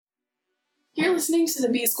You're listening to the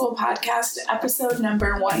B-School Podcast, episode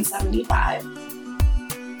number 175.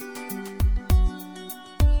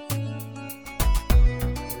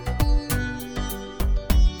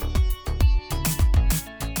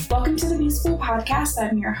 Welcome to the B-School Podcast.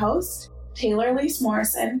 I'm your host, Taylor Elise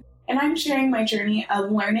Morrison, and I'm sharing my journey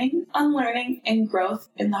of learning, unlearning, and growth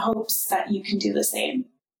in the hopes that you can do the same.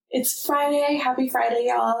 It's Friday. Happy Friday,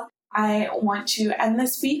 y'all. I want to end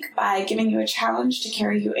this week by giving you a challenge to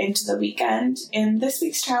carry you into the weekend. And this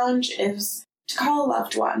week's challenge is to call a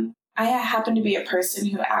loved one. I happen to be a person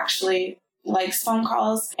who actually likes phone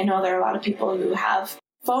calls. I know there are a lot of people who have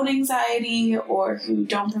phone anxiety or who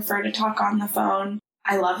don't prefer to talk on the phone.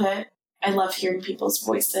 I love it. I love hearing people's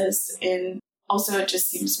voices, and also it just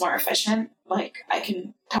seems more efficient. Like, I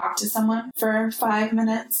can talk to someone for 5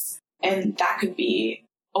 minutes, and that could be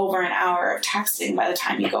over an hour of texting by the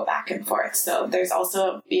time you go back and forth. So there's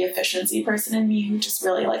also the efficiency person in me who just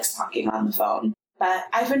really likes talking on the phone. But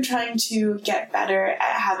I've been trying to get better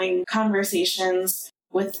at having conversations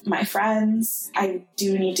with my friends. I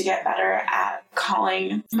do need to get better at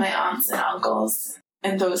calling my aunts and uncles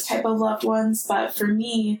and those type of loved ones. But for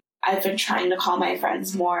me, I've been trying to call my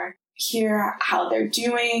friends more, hear how they're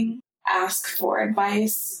doing, ask for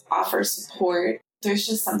advice, offer support. There's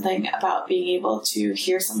just something about being able to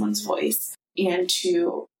hear someone's voice and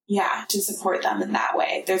to support them in that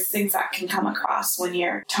way. There's things that can come across when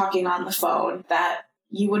you're talking on the phone that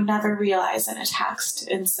you would never realize in a text.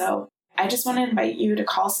 And so I just want to invite you to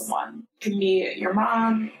call someone. It could be your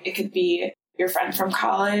mom. It could be your friend from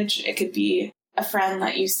college. It could be a friend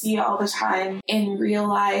that you see all the time in real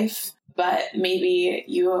life, but maybe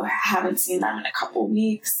you haven't seen them in a couple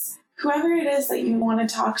weeks. Whoever it is that you want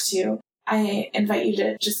to talk to, I invite you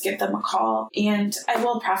to just give them a call. And I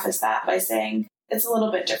will preface that by saying it's a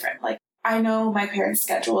little bit different. Like, I know my parents'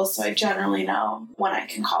 schedules, so I generally know when I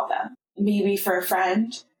can call them. Maybe for a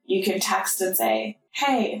friend, you can text and say,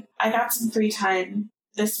 hey, I got some free time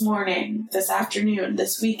this morning, this afternoon,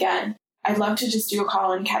 this weekend. I'd love to just do a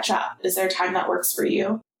call and catch up. Is there a time that works for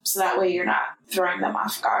you? So that way you're not throwing them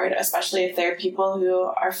off guard, especially if they're people who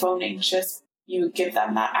are phone anxious. You give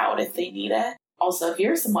them that out if they need it. Also, if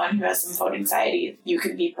you're someone who has some phone anxiety, you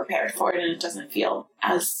can be prepared for it and it doesn't feel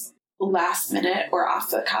as last minute or off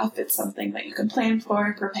the cuff. It's something that you can plan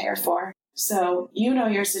for, prepare for. So you know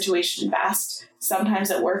your situation best. Sometimes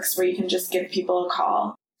it works where you can just give people a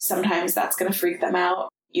call. Sometimes that's going to freak them out,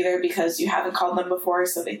 either because you haven't called them before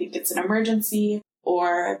so they think it's an emergency,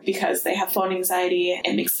 or because they have phone anxiety and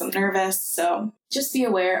it makes them nervous. So just be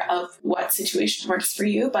aware of what situation works for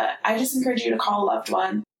you. But I just encourage you to call a loved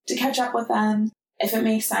one, to catch up with them. If it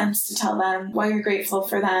makes sense, to tell them why you're grateful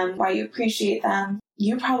for them, why you appreciate them.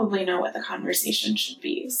 You probably know what the conversation should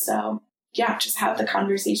be. So yeah, just have the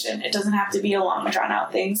conversation. It doesn't have to be a long, drawn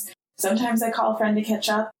out thing. Sometimes I call a friend to catch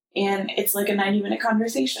up and it's like a 90-minute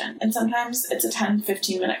conversation. And sometimes it's a 10,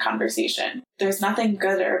 15-minute conversation. There's nothing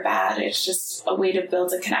good or bad. It's just a way to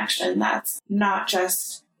build a connection that's not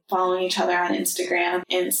just following each other on Instagram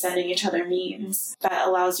and sending each other memes. That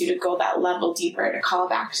allows you to go that level deeper, to call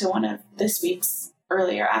back to one of this week's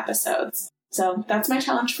earlier episodes. So that's my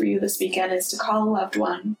challenge for you this weekend, is to call a loved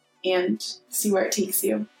one and see where it takes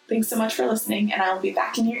you. Thanks so much for listening, and I will be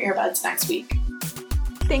back in your earbuds next week.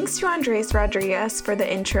 Thanks to Andres Rodriguez for the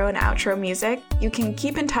intro and outro music. You can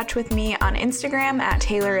keep in touch with me on Instagram at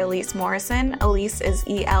Taylor Elise Morrison. Elise is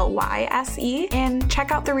ELYSE. And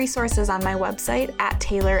check out the resources on my website at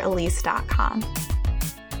taylorelise.com.